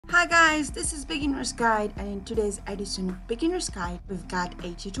Hi guys, this is Beginner's Guide, and in today's edition of Beginner's Guide, we've got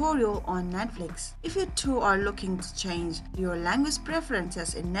a tutorial on Netflix. If you too are looking to change your language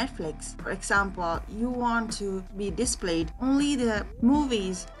preferences in Netflix, for example, you want to be displayed only the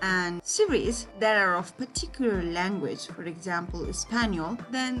movies and series that are of particular language, for example, Espanol,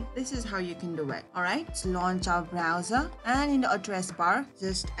 then this is how you can do it. Alright, so launch our browser and in the address bar,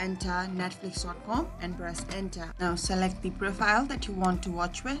 just enter netflix.com and press enter. Now select the profile that you want to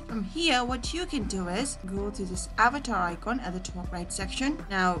watch with. From here, what you can do is go to this avatar icon at the top right section.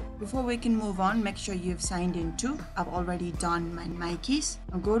 Now, before we can move on, make sure you've signed in too. I've already done my keys.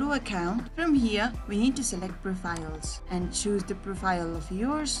 Now go to account. From here, we need to select profiles and choose the profile of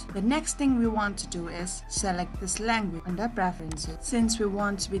yours. The next thing we want to do is select this language under preferences. Since we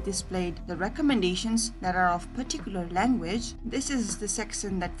want to be displayed the recommendations that are of particular language, this is the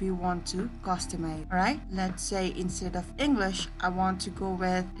section that we want to customize. Alright, let's say instead of English, I want to go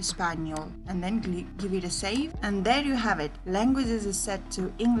with Espanol, and then give it a save, and there you have it. Languages is set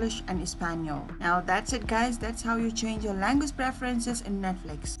to English and Espanol. Now that's it guys, that's how you change your language preferences in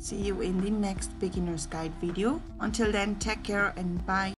Netflix. See you in the next Beginner's Guide video. Until then, take care and bye.